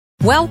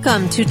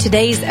Welcome to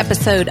today's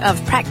episode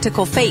of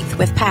Practical Faith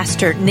with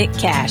Pastor Nick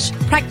Cash.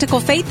 Practical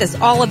Faith is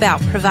all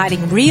about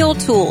providing real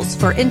tools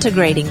for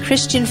integrating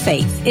Christian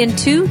faith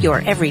into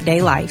your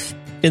everyday life.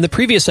 In the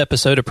previous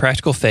episode of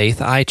Practical Faith,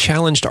 I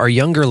challenged our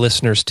younger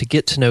listeners to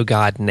get to know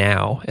God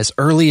now, as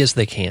early as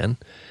they can,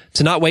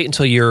 to not wait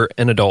until you're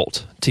an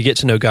adult to get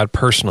to know God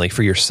personally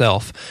for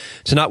yourself,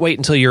 to not wait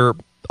until you're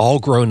all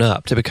grown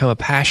up to become a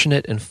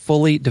passionate and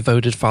fully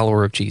devoted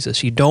follower of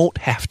Jesus. You don't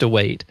have to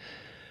wait.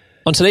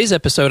 On today's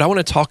episode, I want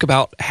to talk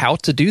about how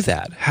to do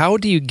that. How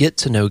do you get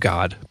to know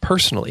God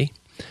personally?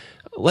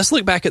 Let's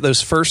look back at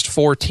those first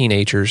 4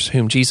 teenagers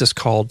whom Jesus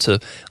called to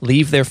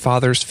leave their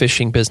father's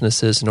fishing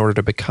businesses in order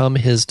to become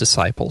his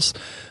disciples.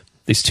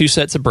 These 2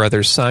 sets of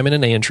brothers, Simon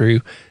and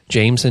Andrew,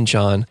 James and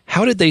John,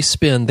 how did they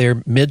spend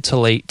their mid to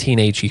late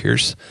teenage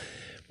years?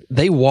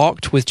 They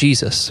walked with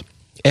Jesus.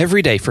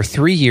 Every day for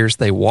 3 years,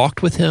 they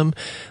walked with him.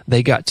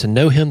 They got to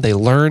know him. They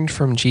learned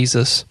from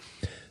Jesus.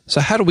 So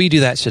how do we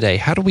do that today?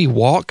 How do we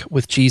walk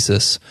with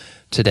Jesus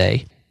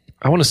today?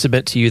 I want to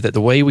submit to you that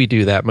the way we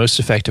do that most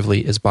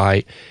effectively is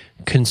by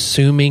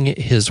consuming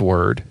his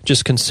word,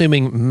 just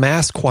consuming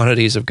mass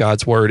quantities of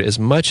God's word as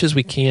much as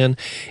we can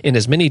in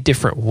as many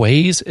different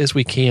ways as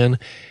we can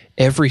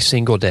every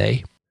single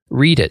day.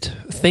 Read it,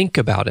 think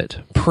about it,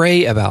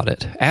 pray about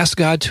it, ask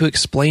God to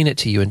explain it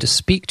to you and to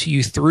speak to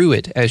you through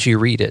it as you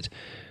read it.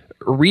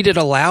 Read it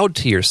aloud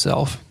to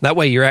yourself. That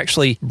way you're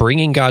actually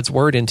bringing God's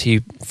word into you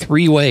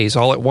 3 ways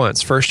all at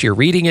once. First, you're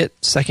reading it.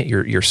 Second,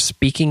 you're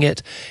speaking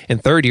it.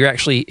 And third, you're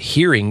actually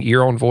hearing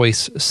your own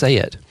voice say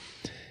it.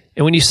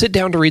 And when you sit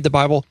down to read the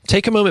Bible,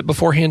 take a moment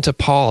beforehand to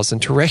pause and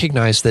to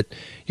recognize that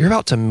you're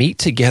about to meet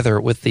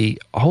together with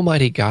the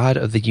Almighty God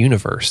of the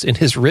universe in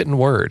his written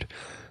word.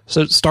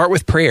 So start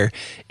with prayer.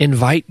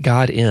 Invite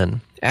God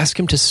in. Ask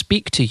him to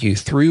speak to you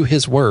through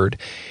his word.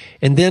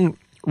 And then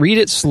read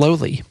it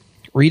slowly.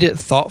 Read it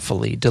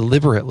thoughtfully,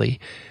 deliberately,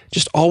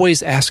 just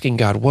always asking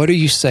God, what are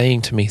you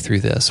saying to me through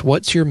this?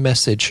 What's your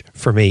message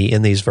for me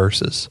in these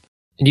verses?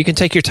 And you can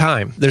take your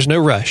time. There's no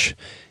rush.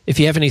 If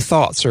you have any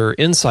thoughts or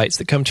insights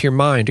that come to your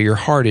mind or your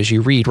heart as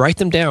you read, write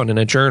them down in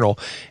a journal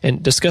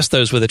and discuss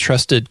those with a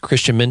trusted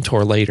Christian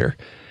mentor later.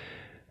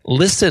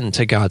 Listen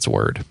to God's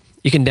word.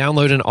 You can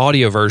download an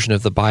audio version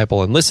of the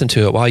Bible and listen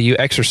to it while you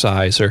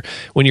exercise or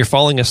when you're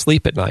falling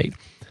asleep at night.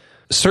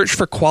 Search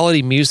for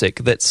quality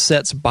music that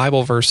sets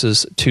Bible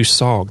verses to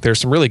song.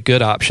 There's some really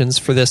good options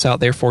for this out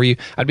there for you.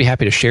 I'd be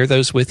happy to share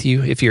those with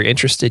you. If you're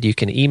interested, you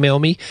can email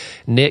me,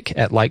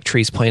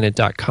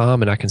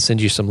 nick@liketreesplanted.com, and I can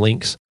send you some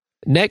links.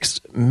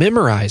 Next,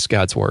 memorize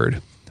God's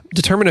word.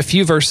 Determine a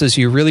few verses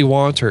you really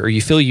want or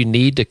you feel you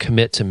need to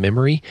commit to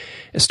memory.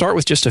 And start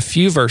with just a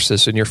few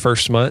verses in your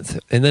first month,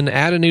 and then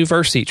add a new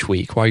verse each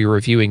week while you're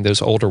reviewing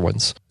those older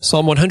ones.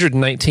 Psalm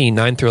 119,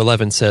 9 through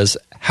 11 says,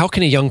 "How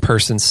can a young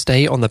person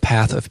stay on the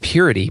path of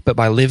purity but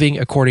by living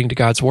according to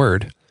God's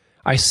word?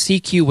 I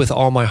seek you with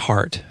all my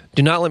heart.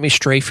 Do not let me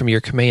stray from your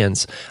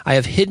commands. I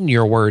have hidden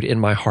your word in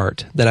my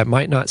heart that I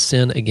might not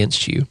sin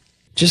against you."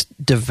 Just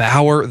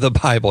devour the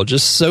Bible.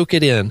 Just soak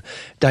it in,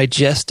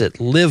 digest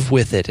it, live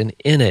with it and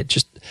in it.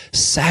 Just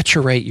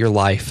saturate your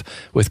life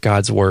with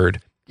God's word.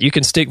 You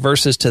can stick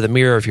verses to the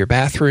mirror of your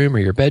bathroom or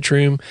your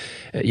bedroom.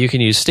 You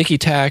can use sticky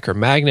tack or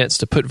magnets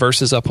to put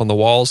verses up on the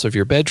walls of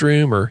your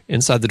bedroom or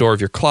inside the door of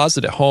your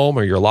closet at home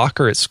or your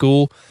locker at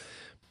school.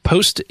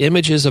 Post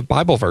images of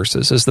Bible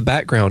verses as the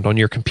background on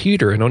your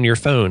computer and on your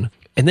phone.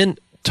 And then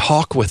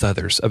talk with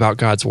others about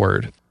God's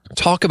word.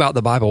 Talk about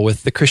the Bible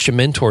with the Christian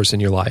mentors in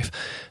your life.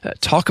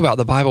 Talk about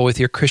the Bible with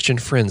your Christian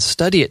friends.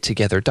 Study it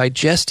together.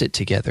 Digest it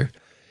together.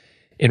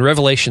 In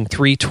Revelation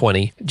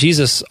 3:20,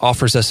 Jesus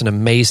offers us an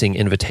amazing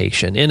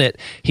invitation. In it,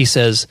 he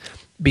says,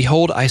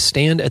 "Behold, I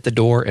stand at the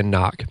door and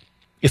knock.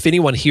 If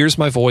anyone hears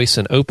my voice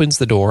and opens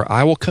the door,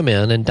 I will come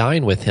in and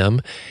dine with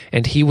him,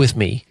 and he with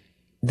me."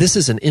 This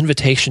is an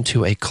invitation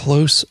to a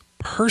close,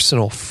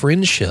 personal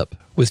friendship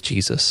with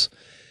Jesus.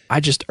 I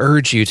just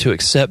urge you to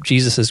accept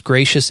Jesus'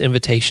 gracious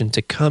invitation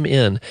to come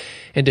in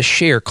and to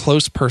share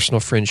close personal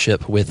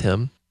friendship with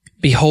him.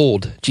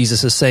 Behold,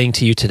 Jesus is saying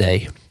to you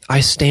today, I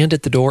stand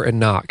at the door and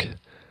knock.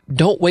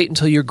 Don't wait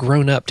until you're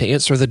grown up to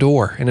answer the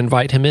door and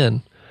invite him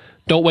in.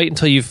 Don't wait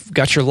until you've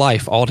got your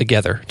life all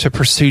together to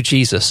pursue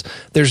Jesus.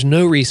 There's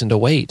no reason to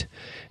wait.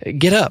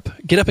 Get up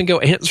and go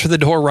answer the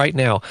door right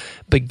now.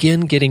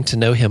 Begin getting to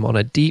know him on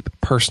a deep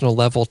personal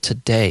level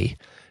today.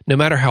 No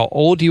matter how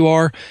old you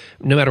are,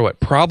 no matter what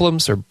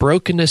problems or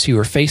brokenness you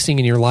are facing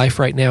in your life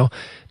right now,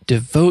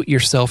 devote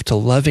yourself to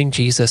loving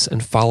Jesus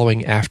and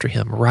following after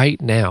him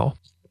right now.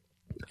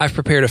 I've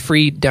prepared a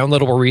free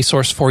downloadable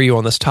resource for you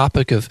on this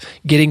topic of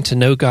getting to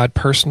know God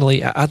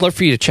personally. I'd love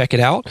for you to check it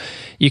out.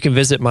 You can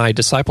visit my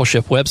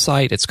discipleship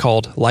website. It's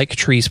called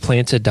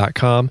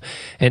liketreesplanted.com.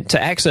 And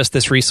to access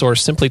this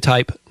resource, simply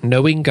type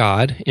Knowing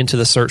God into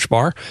the search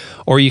bar,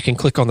 or you can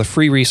click on the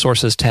free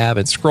resources tab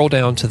and scroll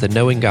down to the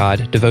Knowing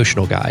God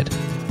devotional guide.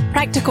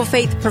 Practical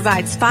Faith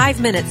provides 5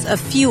 minutes of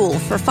fuel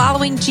for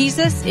following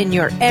Jesus in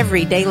your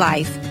everyday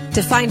life.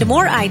 To find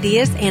more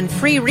ideas and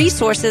free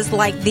resources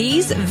like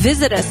these,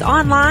 visit us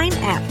online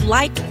at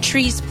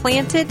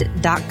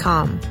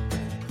liketreesplanted.com.